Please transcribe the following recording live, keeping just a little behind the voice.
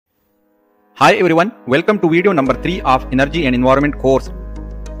Hi everyone, welcome to video number 3 of Energy and Environment course.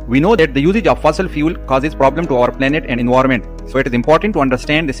 We know that the usage of fossil fuel causes problem to our planet and environment. So it is important to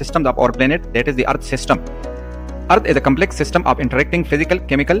understand the systems of our planet, that is the Earth system. Earth is a complex system of interacting physical,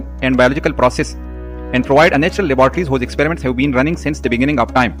 chemical and biological process and provide a natural laboratories whose experiments have been running since the beginning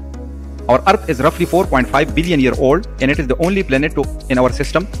of time. Our Earth is roughly 4.5 billion years old and it is the only planet in our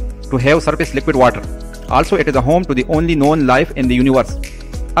system to have surface liquid water. Also, it is a home to the only known life in the universe.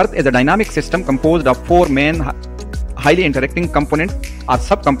 Earth is a dynamic system composed of 4 main highly interacting components or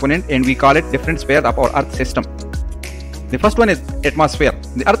subcomponents, and we call it different spheres of our Earth system. The first one is atmosphere.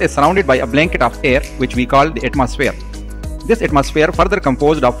 The Earth is surrounded by a blanket of air which we call the atmosphere. This atmosphere further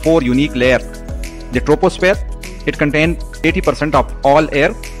composed of 4 unique layers. The troposphere, it contains 80% of all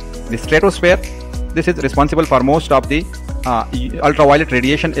air. The stratosphere, this is responsible for most of the ultraviolet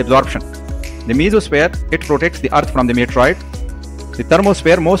radiation absorption. The mesosphere, it protects the Earth from the meteorite. The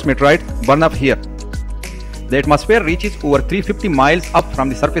thermosphere, most meteorites burn up here. The atmosphere reaches over 350 miles up from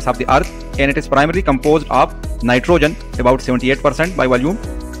the surface of the Earth, and it is primarily composed of nitrogen, about 78% by volume,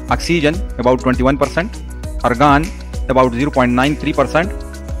 oxygen, about 21%, argon, about 0.93%,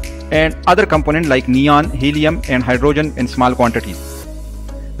 and other components like neon, helium, and hydrogen in small quantities.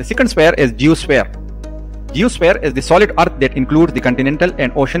 The second sphere is geosphere. Geosphere is the solid Earth that includes the continental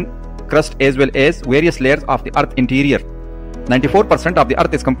and ocean crust as well as various layers of the Earth interior. 94% of the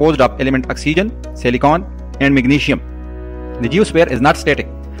Earth is composed of element oxygen, silicon, and magnesium. The geosphere is not static,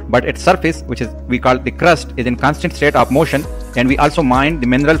 but its surface, which is we call the crust, is in constant state of motion, and we also mine the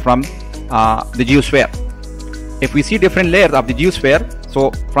mineral from the geosphere. If we see different layers of the geosphere, so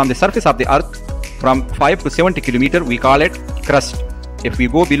from the surface of the Earth, from 5 to 70 kilometers, we call it crust. If we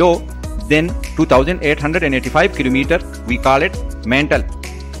go below, then 2,885 kilometers, we call it mantle.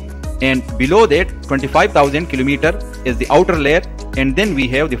 And below that, 25,000 kilometers is the outer layer, and then we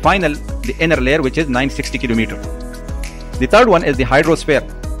have the inner layer, which is 960 kilometers. The third one is the hydrosphere.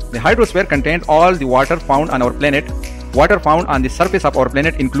 The hydrosphere contains all the water found on our planet. Water found on the surface of our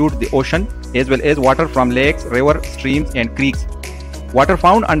planet includes the ocean as well as water from lakes, rivers, streams and creeks. Water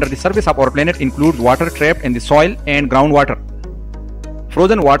found under the surface of our planet includes water trapped in the soil and groundwater.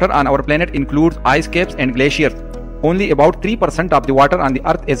 Frozen water on our planet includes ice caps and glaciers. Only about 3% of the water on the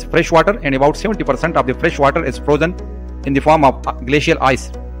Earth is fresh water, and about 70% of the fresh water is frozen in the form of glacial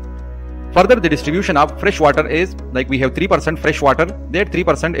ice. Further, the distribution of fresh water is like we have 3% fresh water. That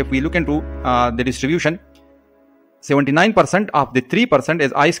 3%, if we look into the distribution, 79% of the 3%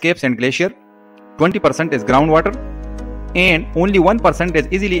 is ice caps and glacier, 20% is groundwater, and only 1% is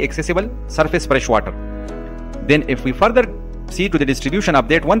easily accessible surface fresh water. Then if we further see to the distribution of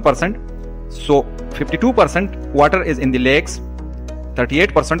that 1%, so 52% water is in the lakes,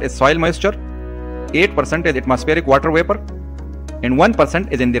 38% is soil moisture, 8% is atmospheric water vapor, and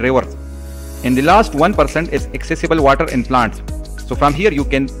 1% is in the rivers. And the last 1% is accessible water in plants. So from here you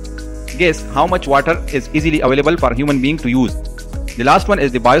can guess how much water is easily available for human being to use. The last one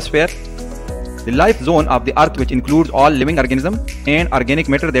is the biosphere, the life zone of the Earth, which includes all living organisms and organic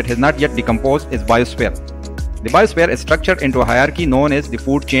matter that has not yet decomposed, is biosphere. The biosphere is structured into a hierarchy known as the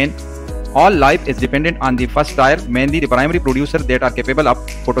food chain. All life is dependent on the first tier, mainly the primary producers that are capable of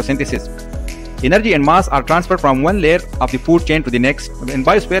photosynthesis. Energy and mass are transferred from one layer of the food chain to the next. And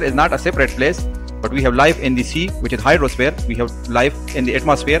biosphere is not a separate place, but we have life in the sea, which is hydrosphere. We have life in the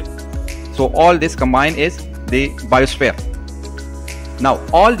atmosphere. So all this combined is the biosphere. Now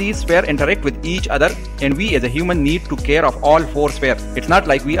all these spheres interact with each other, and we as a human need to care of all 4 spheres. It's not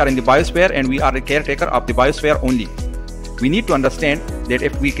like we are in the biosphere and we are a caretaker of the biosphere only. We need to understand that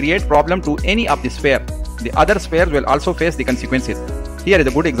if we create problem to any of the sphere, the other spheres will also face the consequences. Here is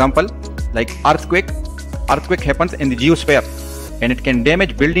a good example, like earthquake. Earthquake happens in the geosphere, and it can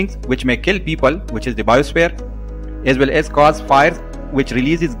damage buildings which may kill people, which is the biosphere, as well as cause fires which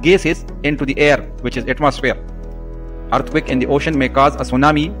releases gases into the air, which is atmosphere. Earthquake in the ocean may cause a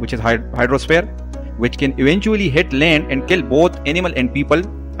tsunami, which is hydrosphere, which can eventually hit land and kill both animal and people,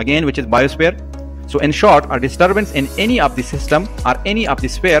 again which is biosphere. So in short, a disturbance in any of the system or any of the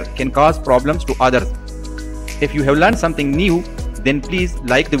sphere can cause problems to others. If you have learned something new, then please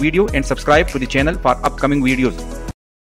like the video and subscribe to the channel for upcoming videos.